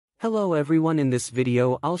Hello everyone, in this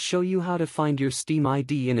video I'll show you how to find your Steam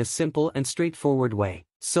ID in a simple and straightforward way.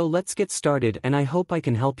 So let's get started and I hope I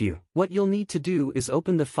can help you. What you'll need to do is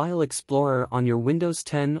open the File Explorer on your Windows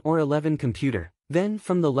 10 or 11 computer. Then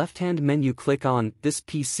from the left-hand menu click on This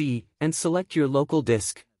PC and select your local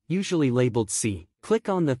disk, usually labeled C. Click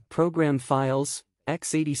on the Program Files,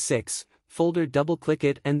 x86, folder, double-click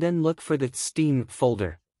it and then look for the Steam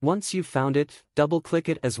folder. Once you've found it, double-click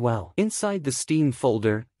it as well. Inside the Steam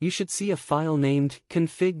folder, you should see a file named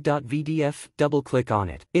config.vdf, double-click on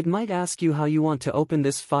it. It might ask you how you want to open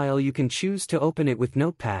this file. You can choose to open it with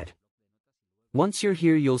Notepad. Once you're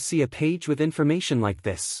here you'll see a page with information like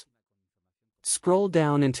this. Scroll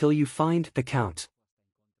down until you find Account.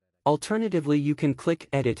 Alternatively, you can click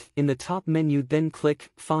Edit in the top menu, then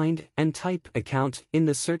click Find and type Account in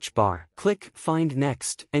the search bar. Click Find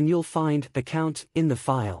Next and you'll find Account in the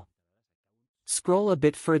file. Scroll a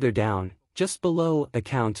bit further down, just below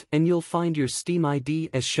Account, and you'll find your Steam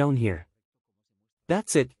ID as shown here.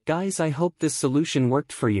 That's it, guys. I hope this solution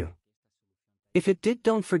worked for you. If it did,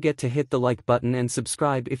 don't forget to hit the like button and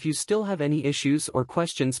subscribe. If you still have any issues or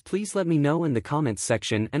questions, please let me know in the comments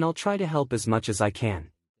section and I'll try to help as much as I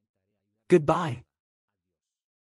can. Goodbye.